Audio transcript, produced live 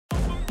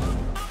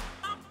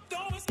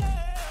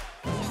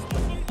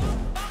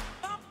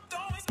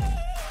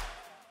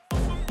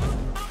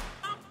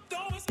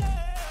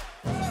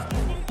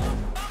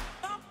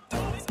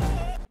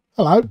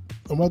Hello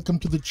and welcome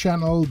to the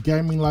channel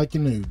Gaming Like a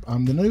Noob.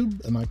 I'm the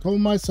Noob and I call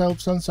myself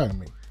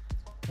XensoVille.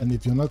 And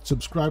if you're not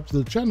subscribed to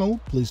the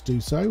channel, please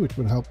do so, it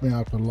would help me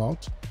out a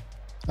lot.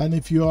 And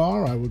if you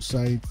are, I would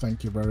say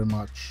thank you very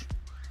much.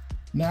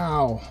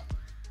 Now,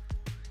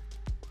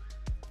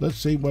 let's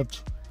see what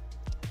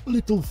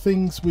little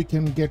things we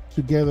can get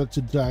together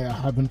today. I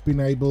haven't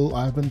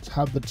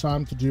had the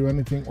time to do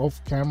anything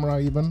off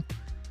camera even.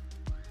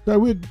 So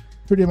we're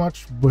pretty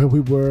much where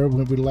we were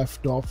when we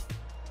left off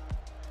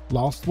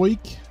last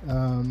week.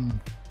 So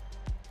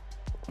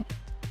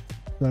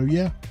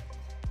yeah,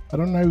 I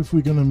don't know if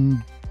we're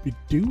gonna be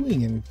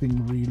doing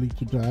anything really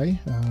today.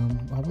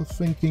 I was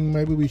thinking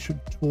maybe we should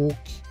talk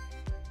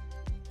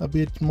a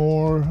bit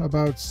more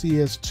about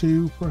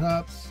CS2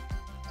 perhaps.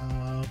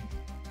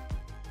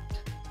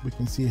 We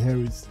can see here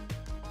is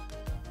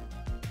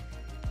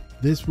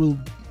this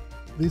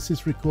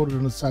is recorded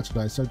on a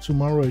Saturday, so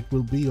tomorrow it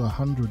will be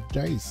 100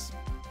 days.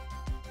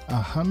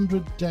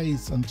 100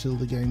 days until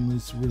the game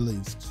is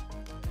released.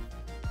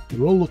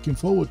 We're all looking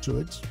forward to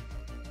it.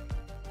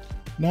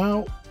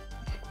 Now,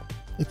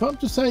 if I'm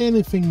to say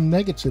anything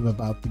negative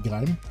about the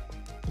game,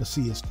 the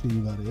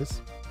CS2 that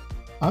is,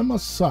 I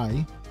must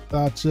say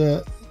that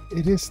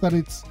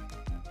it's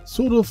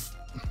sort of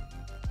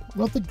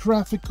not the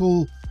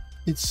graphical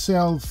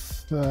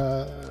itself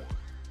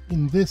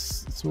in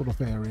this sort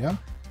of area,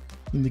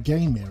 in the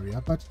game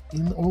area, but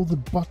in all the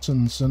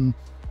buttons and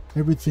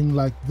everything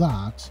like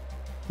that.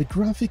 The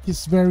graphic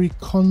is very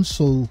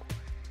console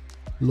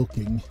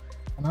looking,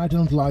 and I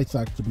don't like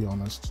that, to be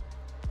honest.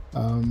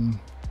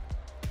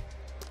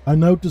 I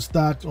noticed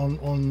that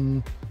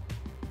on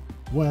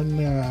when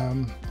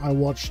I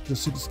watched the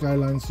City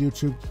Skylines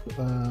YouTube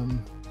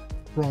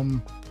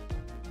from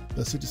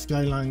the City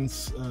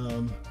Skylines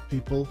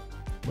people,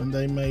 when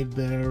they made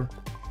their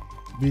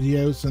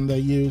videos and they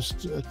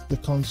used the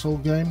console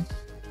game.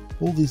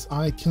 All these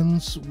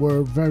icons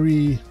were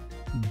very,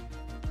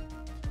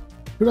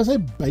 should I say,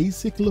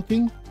 basic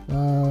looking.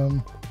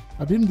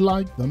 I didn't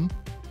like them,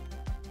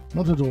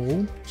 not at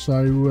all.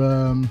 So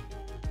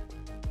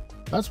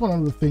that's one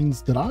of the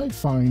things that I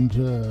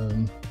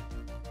find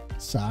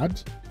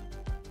sad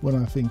when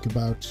I think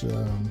about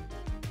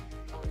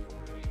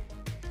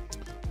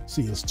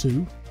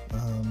CS2.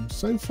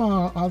 So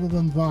far, other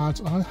than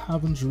that, I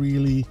haven't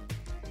really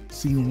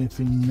seen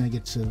anything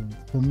negative.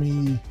 For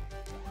me,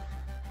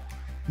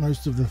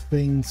 most of the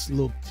things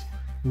look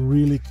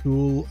really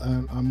cool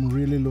and I'm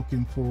really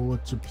looking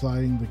forward to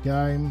playing the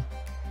game.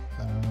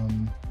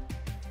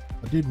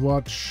 I did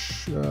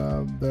watch,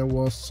 there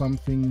was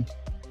something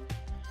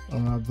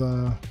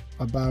other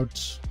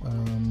about,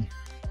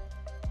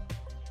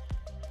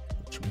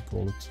 what should we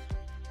call it?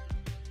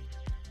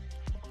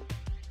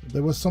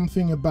 There was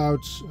something about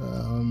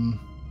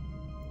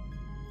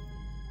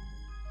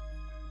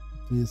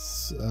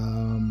this,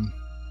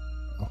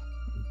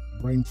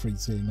 brain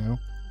freeze here now.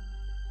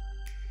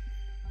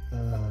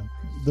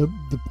 The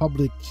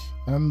public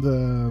and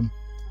the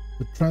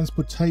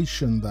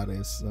transportation, that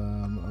is,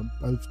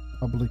 both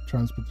public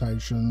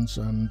transportations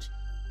and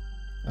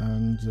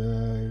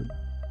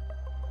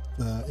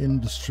the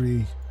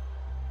industry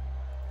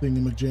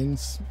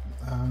thingamajigs,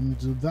 and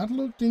that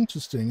looked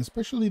interesting,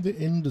 especially the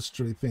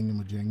industry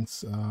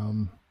thingamajigs,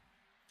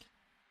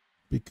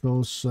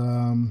 because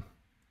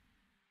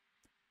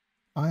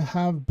I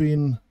have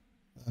been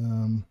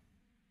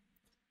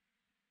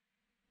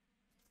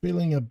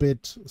feeling a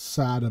bit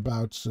sad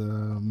about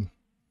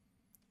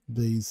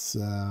these,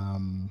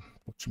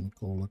 what should we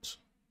call it?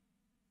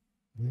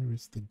 Where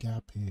is the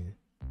gap here?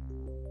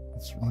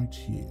 It's right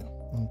here.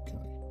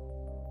 Okay.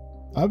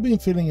 I've been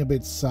feeling a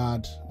bit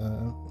sad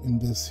in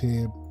this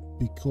here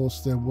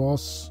because there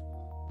was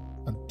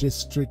a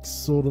district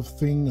sort of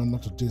thing, or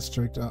not a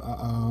district,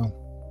 I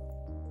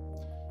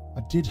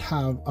did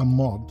have a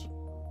mod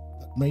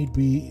that made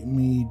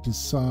me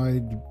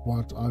decide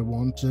what I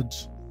wanted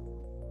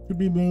to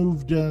be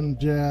moved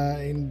and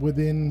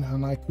within,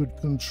 and I could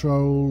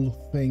control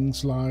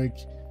things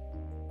like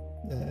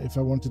if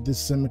I wanted this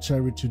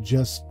cemetery to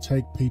just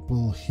take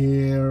people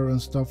here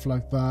and stuff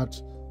like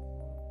that,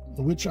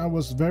 which I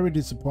was very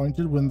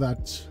disappointed when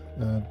that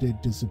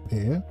did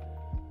disappear.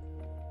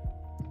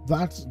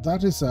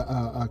 That is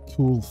a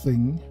cool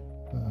thing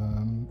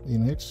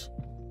in it.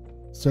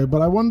 So,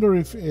 but I wonder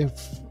if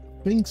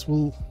things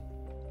will,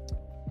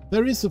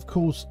 there is of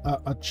course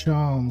a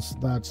chance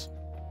that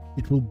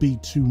it will be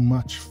too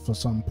much for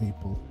some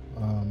people.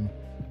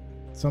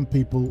 Some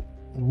people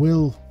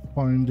will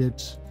find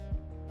it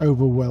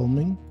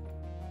overwhelming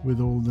with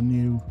all the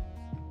new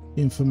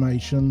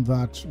information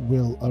that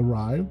will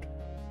arrive.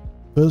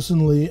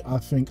 Personally, I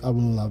think I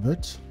will love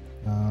it.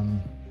 I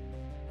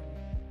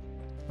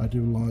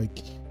do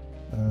like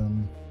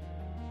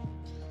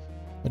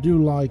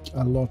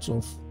a lot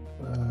of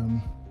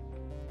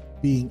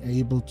being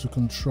able to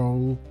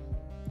control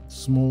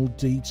small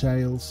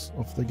details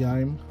of the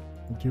game.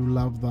 I do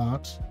love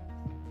that,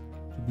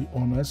 to be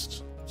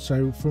honest.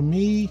 So for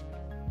me,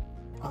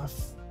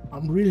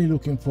 I'm really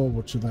looking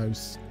forward to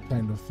those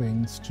kind of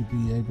things, to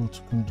be able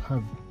to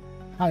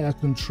higher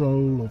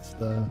control of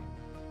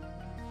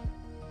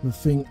the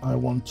thing I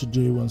want to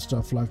do and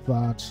stuff like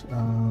that.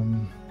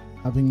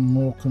 Having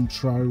more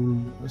control,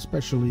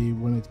 especially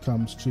when it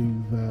comes to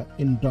the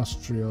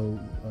industrial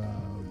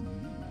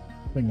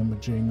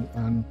thingamajig,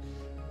 and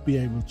be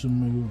able to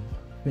move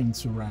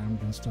things around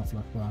and stuff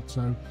like that.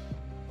 So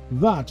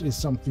that is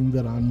something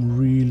that I'm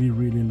really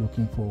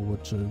looking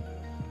forward to.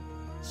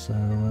 So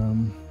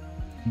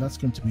that's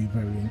going to be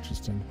very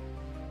interesting.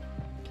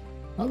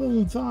 Other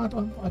than that,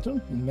 I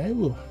don't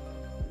know.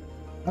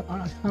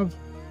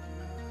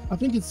 I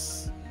think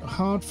it's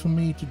hard for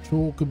me to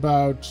talk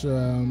about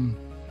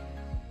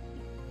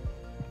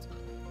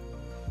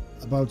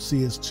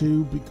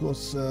CS2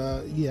 because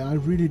yeah, I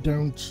really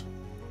don't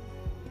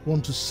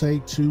want to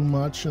say too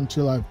much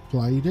until I've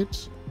played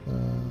it.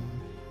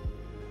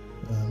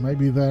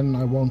 Maybe then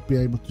I won't be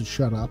able to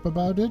shut up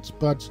about it,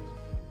 but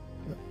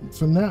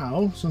for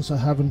now, since I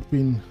haven't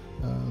been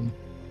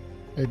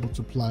able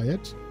to play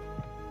it,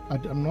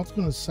 I'm not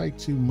going to say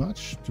too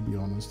much, to be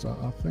honest.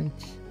 I think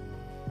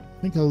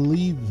I'll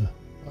leave.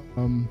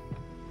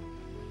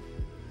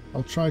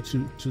 I'll try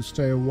to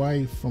stay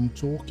away from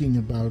talking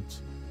about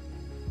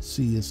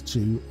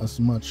CS2 as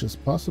much as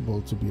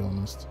possible, to be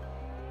honest.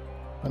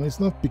 And it's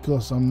not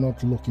because I'm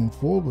not looking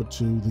forward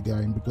to the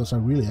game, because I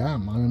really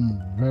am.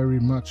 I'm very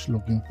much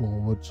looking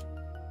forward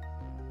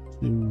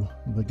to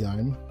the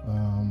game.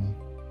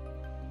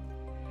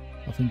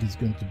 I think it's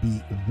going to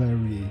be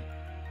very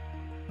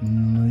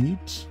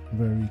neat,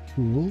 very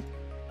cool,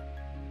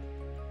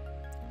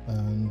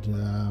 and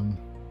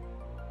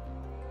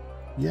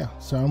yeah,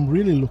 so I'm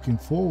really looking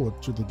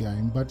forward to the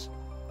game, but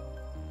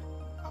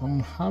I'm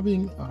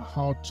having a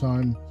hard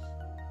time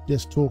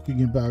just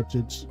talking about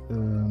it,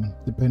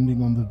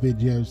 depending on the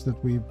videos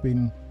that we've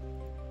been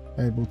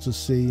able to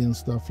see and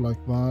stuff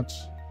like that.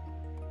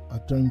 I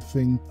don't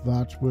think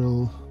that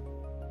will...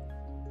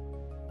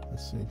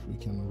 Let's see if we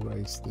can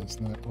erase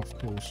this. No, of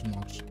course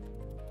not.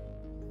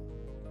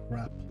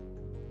 Crap.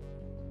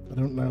 I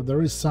don't know.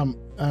 There is some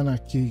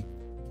anarchy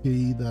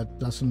key that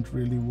doesn't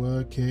really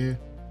work here,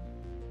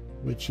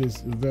 which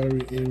is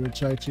very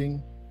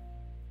irritating.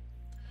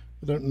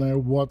 I don't know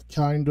what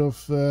kind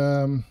of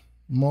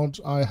mod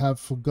I have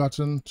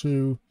forgotten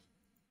to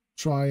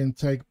try and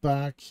take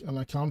back, and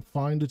I can't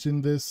find it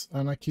in this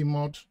anarchy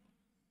mod,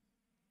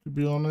 to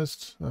be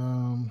honest.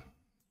 So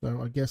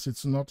I guess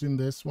it's not in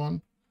this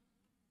one.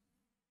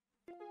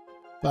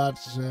 But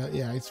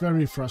yeah, it's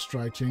very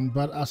frustrating.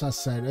 But as I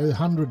said,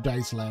 100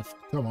 days left.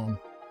 Come on.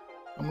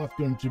 I'm not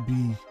going to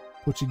be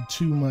putting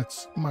too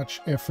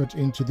much effort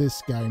into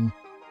this game,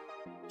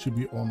 to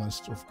be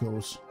honest, of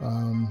course.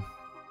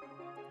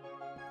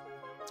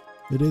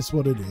 It is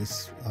what it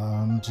is.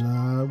 And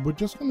we're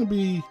just going to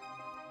be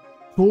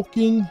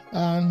talking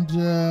and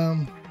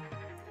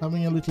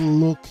having a little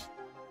look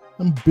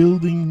and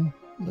building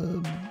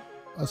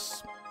a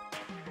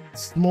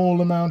small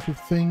amount of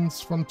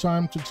things from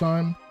time to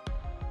time.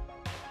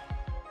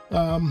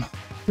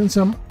 Since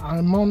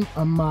I'm on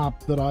a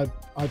map that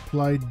I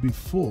played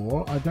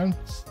before, I don't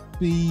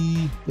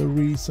see the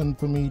reason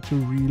for me to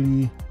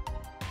really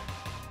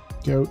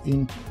go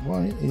into...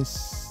 Why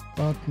is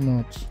that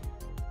not...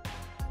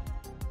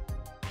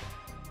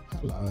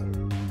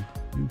 Hello,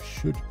 you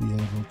should be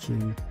able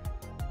to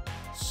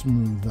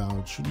smooth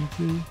out, shouldn't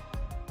you?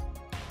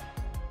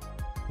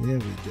 Here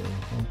we go,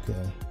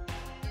 okay.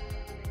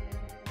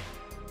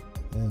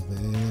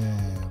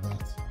 There,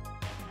 that's...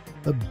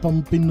 A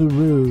bump in the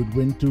road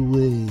went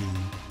away.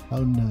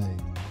 How nice.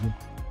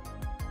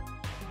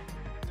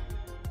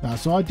 Now,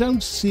 so I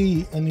don't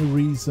see any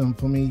reason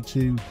for me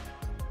to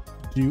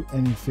do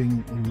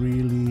anything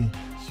really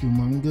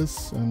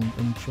humongous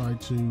and try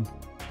to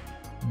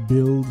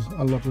build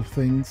a lot of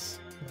things.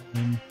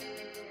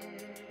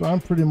 But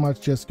I'm pretty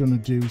much just going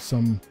to do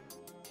some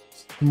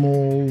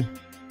small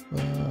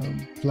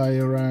play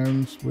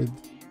arounds with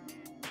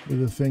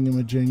the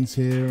thingamajigs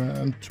here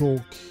and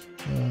talk.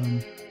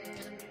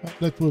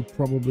 That will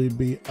probably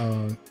be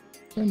a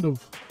kind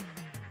of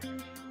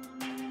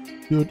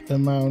good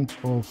amount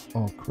of...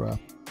 Oh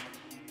crap.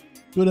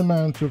 Good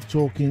amount of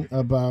talking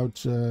about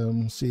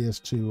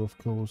CS2, of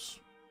course.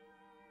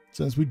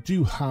 Since we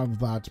do have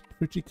that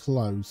pretty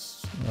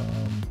close.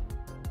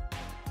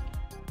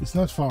 It's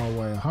not far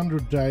away.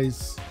 100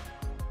 days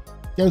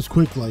goes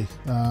quickly,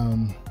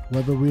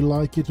 whether we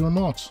like it or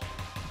not.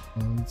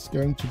 It's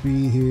going to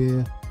be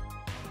here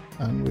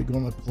and we're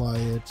going to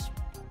play it.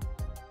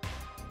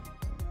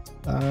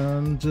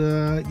 And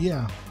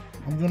yeah,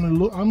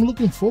 I'm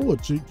looking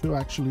forward to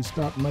actually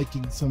start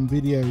making some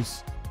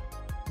videos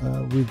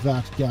with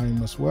that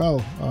game as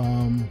well.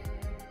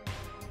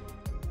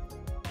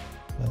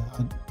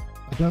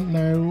 I don't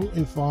know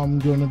if I'm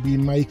going to be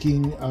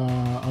making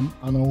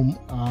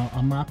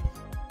a map.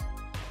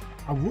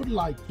 I would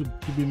like to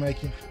be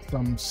making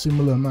some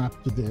similar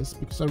map to this,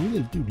 because I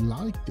really do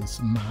like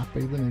this map,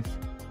 even if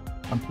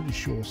I'm pretty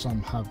sure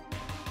some have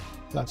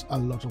got a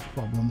lot of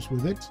problems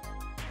with it.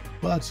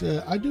 But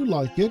I do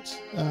like it,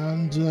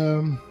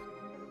 and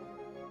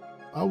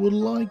I would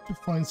like to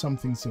find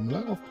something similar.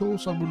 Of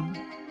course, I would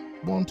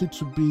want it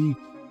to be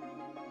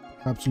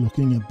perhaps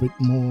looking a bit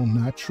more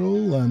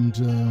natural, and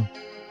to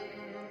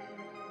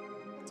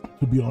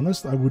be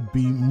honest, I would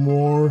be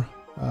more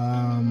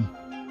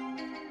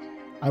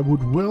I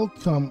would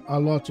welcome a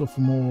lot of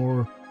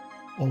more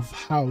of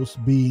house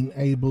being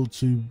able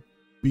to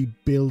be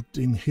built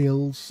in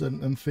hills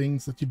and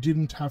things, that you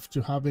didn't have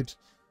to have it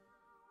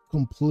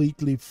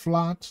completely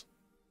flat,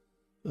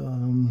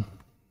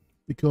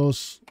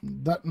 because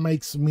that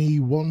makes me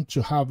want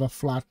to have a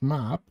flat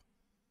map.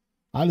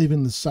 I live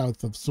in the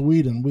south of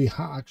Sweden. We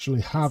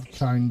actually have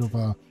kind of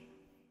a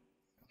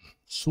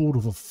sort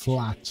of a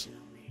flat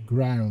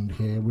ground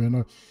here. We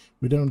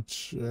don't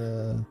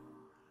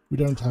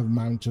have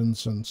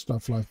mountains and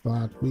stuff like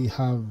that. We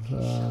have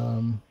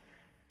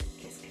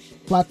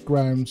flat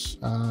grounds,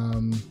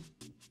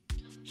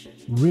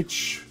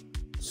 rich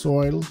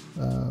soil,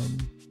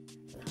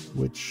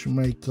 which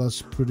make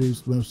us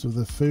produce most of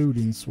the food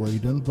in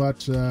Sweden,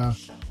 but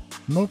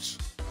not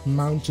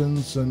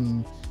mountains,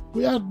 and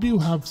we do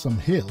have some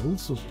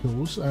hills, of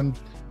course, and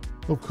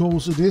of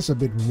course it is a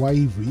bit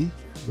wavy,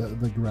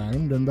 the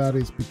ground, and that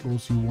is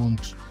because you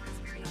want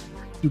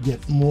to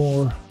get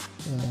more,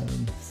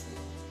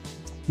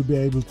 to be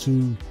able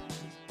to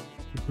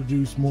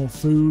produce more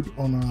food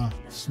on a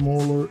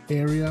smaller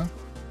area.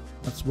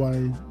 That's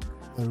why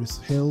there is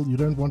hill. You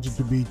don't want it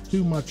to be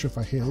too much of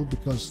a hill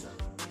because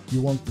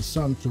you want the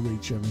sun to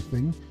reach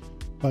everything.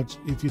 But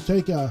if you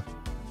take a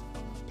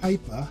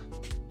paper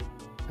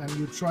and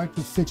you try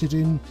to fit it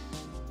in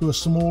to a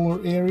smaller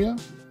area,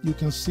 you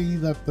can see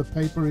that the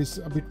paper is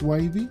a bit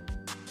wavy.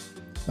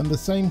 And the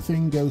same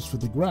thing goes for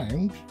the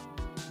ground.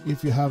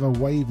 If you have a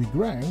wavy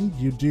ground,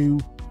 you do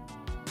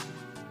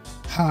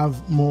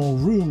have more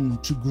room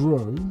to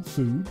grow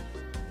food.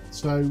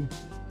 So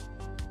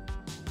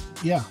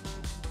yeah,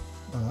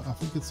 I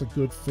think it's a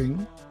good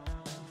thing,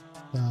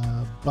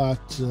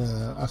 but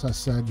as I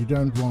said, you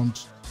don't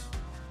want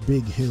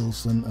big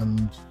hills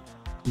and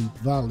deep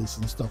valleys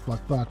and stuff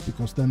like that,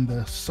 because then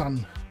the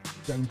sun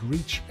don't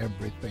reach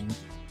everything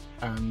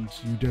and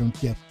you don't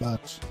get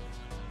that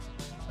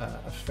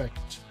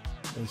effect.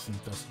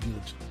 Isn't as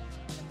good.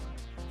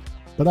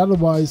 But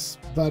otherwise,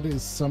 that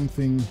is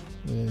something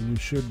you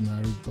should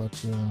know, but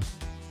I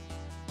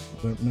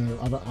don't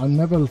know. I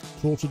never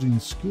taught it in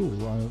school.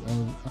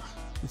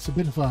 It's a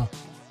bit of a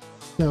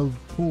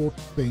self-taught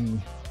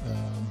thing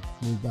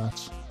with that,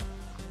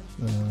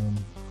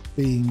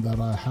 being that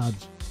I had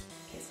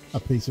a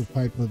piece of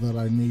paper that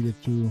I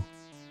needed to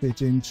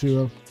fit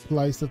into a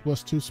place that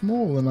was too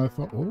small, and I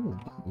thought, oh,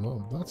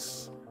 well,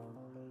 that's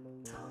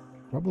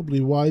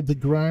probably why the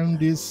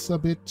ground is a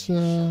bit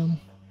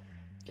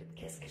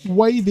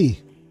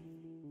wavy.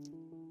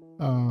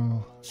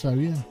 So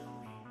yeah.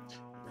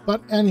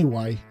 But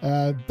anyway,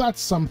 that's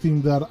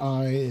something that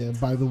I,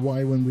 by the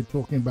way, when we're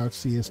talking about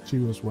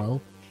CS2 as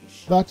well,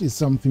 that is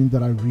something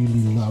that I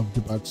really loved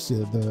about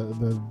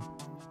the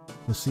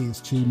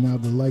CS2, now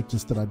the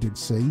latest that I did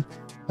see.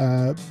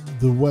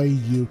 The way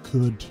you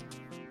could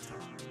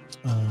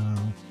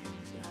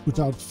put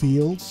out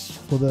fields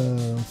for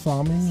the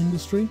farming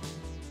industry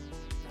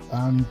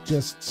and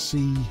just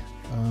see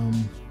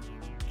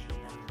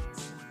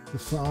the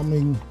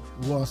farming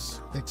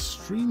was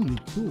extremely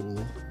cool,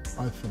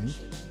 I think,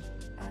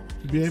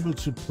 to be able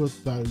to put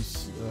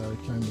those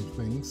kind of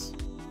things.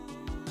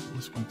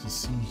 Just going to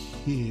see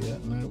here.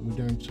 No, we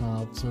don't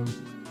have. So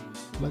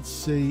let's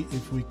see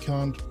if we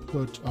can't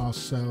put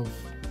ourselves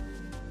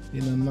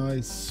in a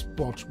nice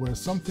spot where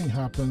something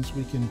happens.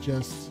 We can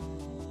just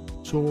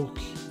talk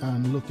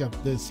and look at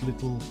this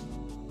little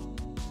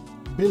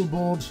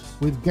billboard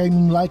with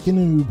gaming like a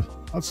noob.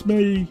 That's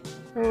me.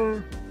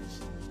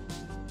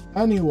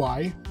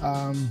 Anyway,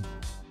 I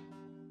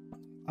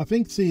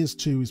think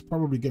CS2 is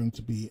probably going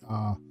to be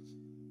a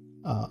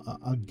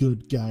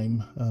good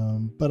game,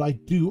 but I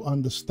do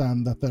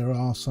understand that there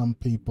are some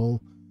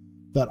people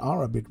that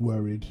are a bit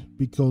worried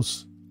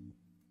because,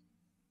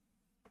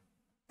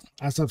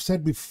 as I've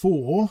said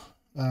before,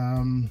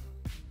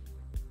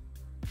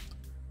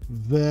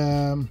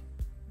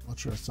 what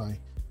should I say?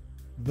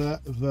 The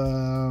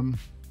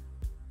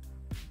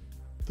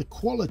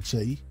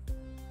quality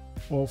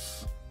of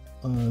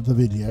the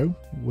video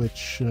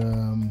which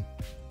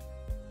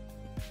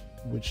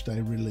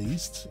they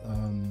released,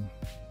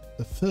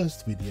 the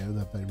first video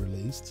that they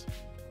released,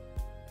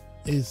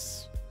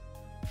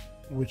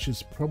 which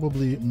is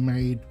probably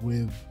made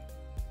with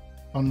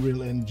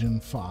Unreal Engine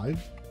 5,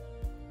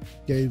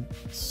 gave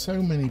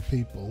so many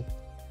people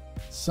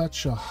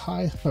such a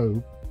high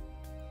hope.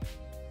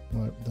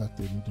 Well, that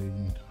didn't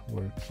even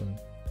work. So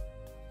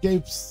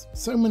gave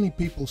so many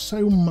people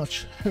so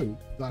much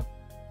hope that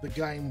the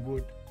game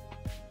would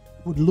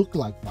look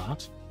like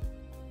that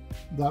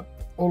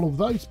all of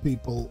those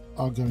people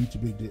are going to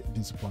be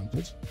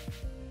disappointed,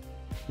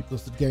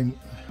 because the game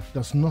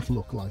does not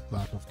look like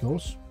that, of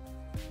course.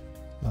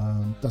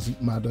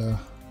 Doesn't matter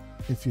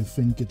if you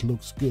think it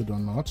looks good or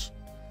not,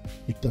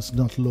 it does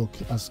not look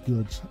as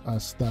good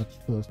as that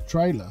first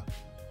trailer.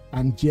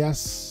 And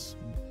yes,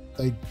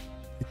 it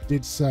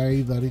did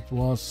say that it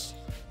was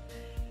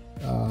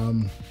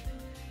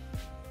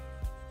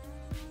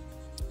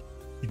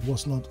It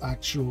was not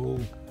actual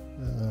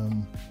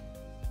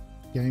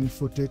game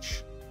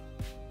footage.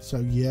 So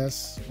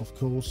yes, of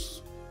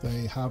course,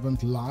 they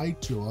haven't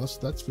lied to us,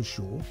 that's for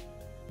sure.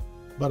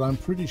 But I'm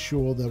pretty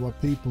sure there were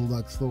people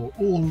that thought,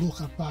 oh,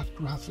 look at that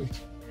graphic.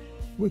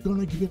 We're going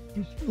to give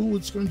it, oh,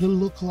 it's going to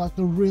look like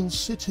a real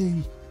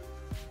city.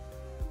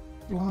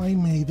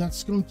 Blimey,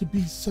 that's going to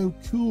be so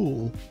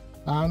cool.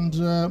 And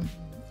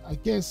I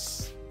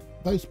guess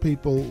those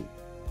people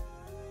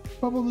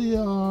probably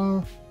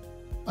are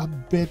a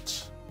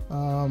bit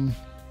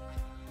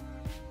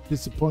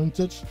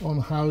disappointed on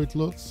how it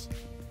looks.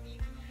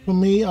 For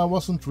me, I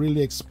wasn't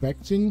really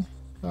expecting.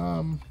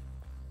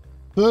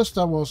 First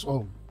I was,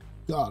 oh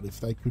god, if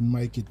they could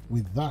make it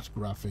with that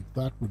graphic,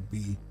 that would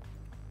be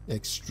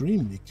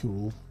extremely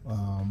cool.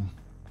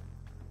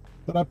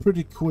 But I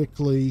pretty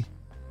quickly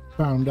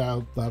found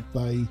out that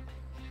they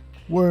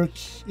work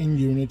in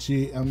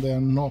Unity and they're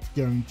not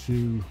going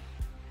to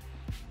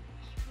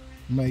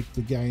make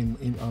the game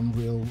in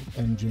Unreal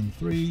Engine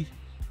 3,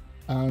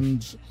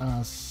 and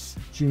as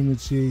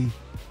Unity,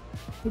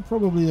 they're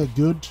probably a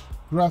good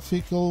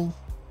graphical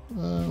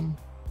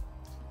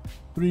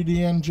 3D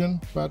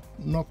engine, but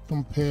not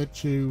compared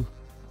to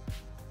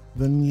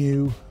the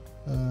new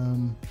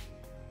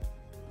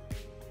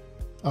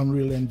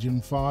Unreal Engine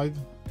 5,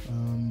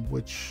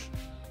 which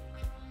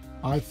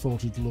I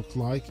thought it looked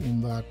like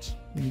in that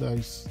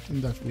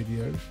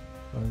video,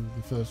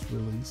 the first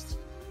released.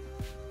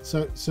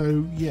 So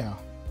yeah,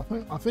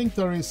 I think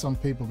there is some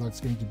people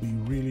that's going to be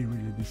really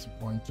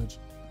disappointed,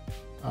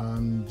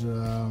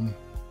 and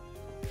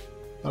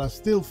but I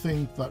still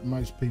think that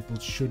most people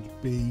should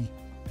be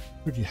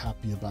pretty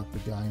happy about the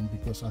game,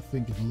 because I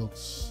think it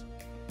looks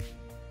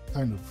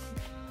kind of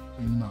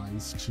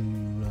nice to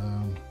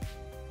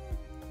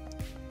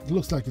it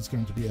looks like it's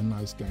going to be a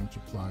nice game to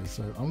play,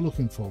 so I'm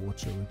looking forward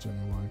to it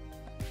anyway.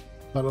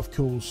 But of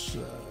course,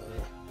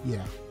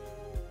 yeah,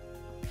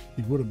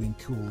 it would have been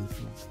cool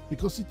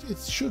because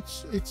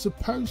it's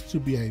supposed to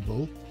be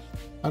able,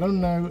 I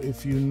don't know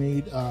if you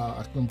need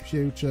a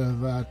computer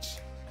that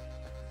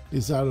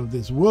is out of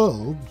this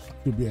world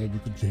to be able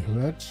to do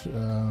it,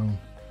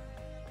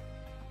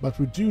 but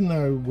we do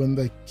know when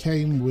they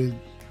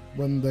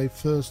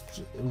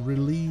first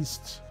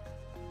released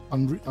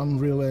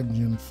Unreal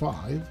Engine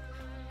 5,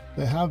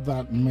 they had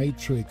that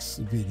Matrix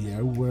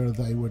video where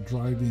they were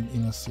driving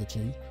in a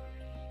city,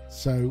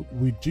 so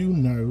we do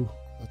know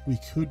that we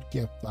could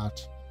get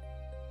that,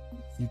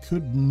 you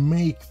could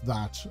make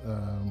that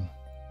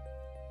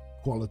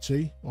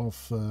quality of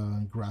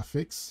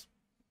graphics.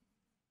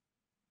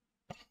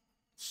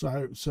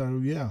 So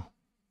yeah,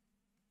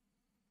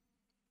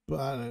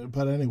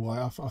 but anyway,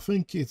 I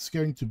think it's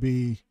going to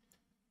be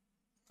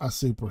a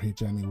super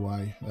hit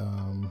anyway.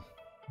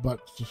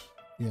 But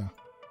yeah,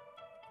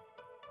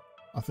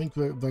 I think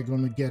they're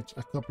going to get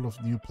a couple of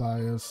new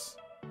players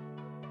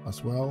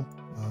as well,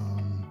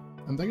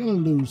 and they're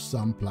going to lose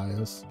some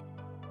players.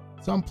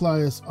 Some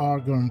players are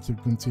going to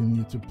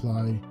continue to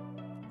play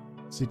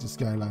City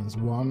Skylines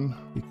 1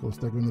 because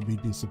they're going to be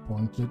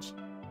disappointed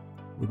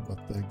with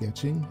what they're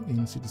getting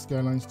in City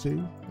Skylines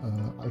 2.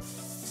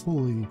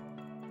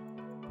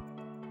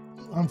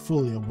 I'm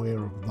fully aware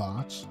of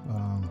that,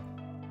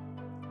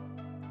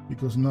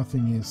 because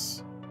nothing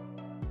is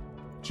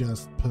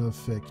just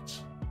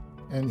perfect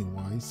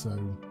anyway, so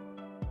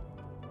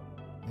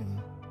yeah.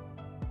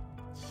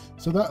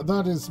 So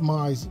that is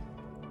my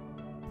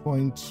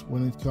point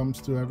when it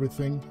comes to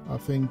everything. I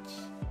think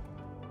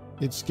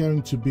it's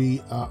going to be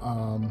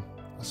a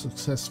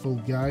successful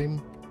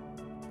game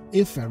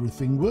if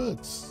everything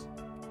works.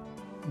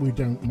 We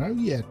don't know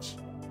yet.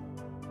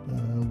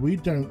 We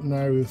don't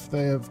know if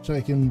they have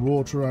taken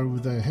water over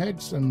their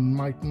heads and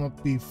might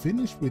not be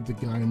finished with the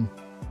game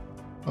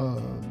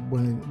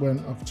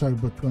when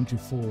October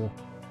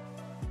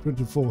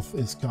 24th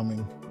is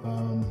coming.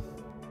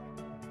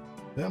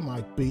 There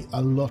might be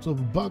a lot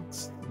of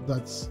bugs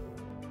that's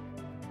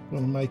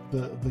going to make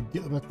the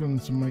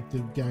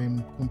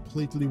game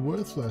completely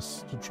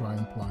worthless to try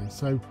and play.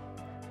 So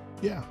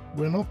yeah,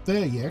 we're not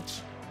there yet,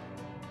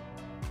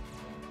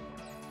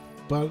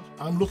 but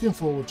I'm looking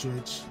forward to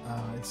it.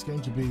 It's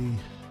going to be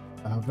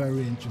a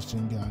very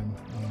interesting game.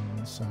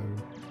 So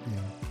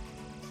yeah,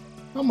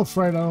 I'm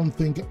afraid I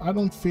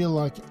don't feel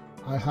like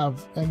I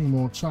have any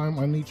more time.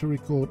 I need to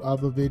record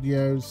other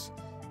videos.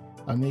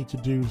 I need to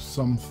do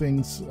some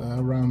things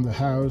around the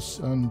house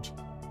and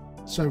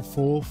so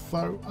forth.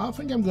 So I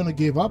think I'm going to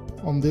give up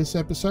on this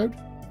episode.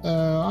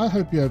 I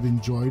hope you have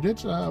enjoyed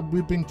it.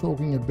 We've been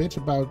talking a bit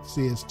about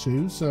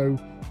CS2, so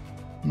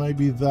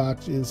maybe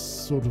that is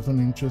sort of an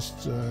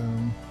interest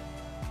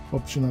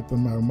option at the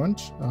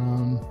moment.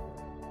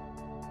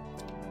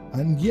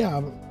 And yeah,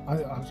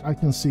 I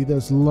can see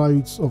there's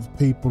loads of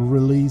people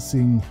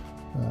releasing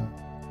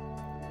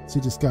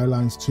City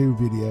Skylines 2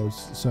 videos,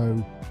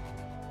 so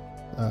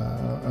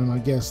and I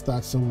guess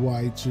that's a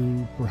way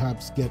to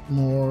perhaps get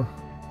more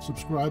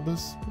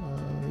subscribers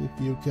if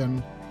you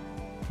can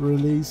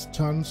release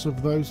tons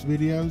of those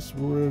videos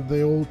where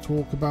they all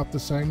talk about the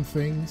same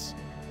things.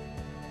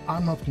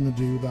 I'm not going to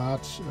do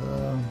that.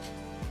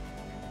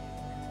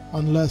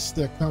 unless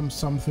there comes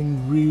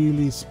something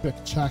really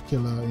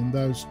spectacular in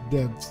those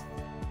depths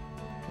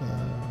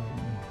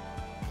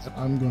that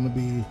I'm going to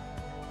be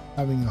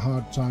having a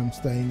hard time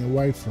staying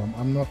away from.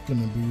 I'm not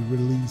going to be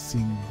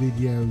releasing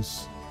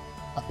videos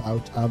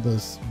about other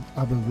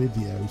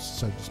videos,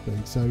 so to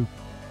speak. So,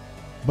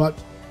 but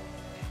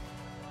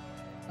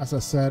as I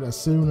said, as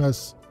soon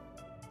as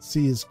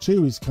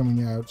CS2 is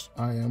coming out,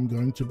 I am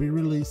going to be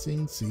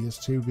releasing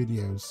CS2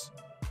 videos.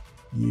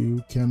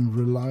 You can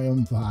rely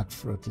on that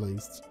for at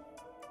least.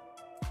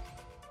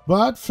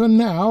 But for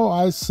now,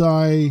 I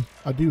say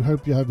I do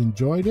hope you have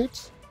enjoyed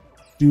it.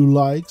 Do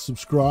like,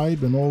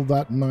 subscribe, and all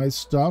that nice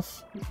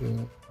stuff.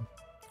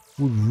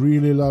 Would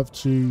really love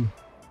to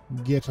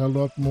get a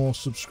lot more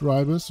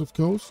subscribers, of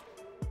course.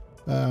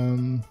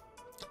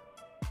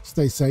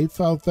 Stay safe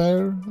out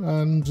there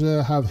and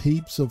have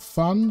heaps of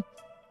fun.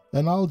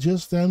 And I'll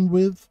just end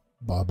with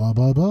bye bye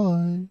bye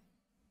bye.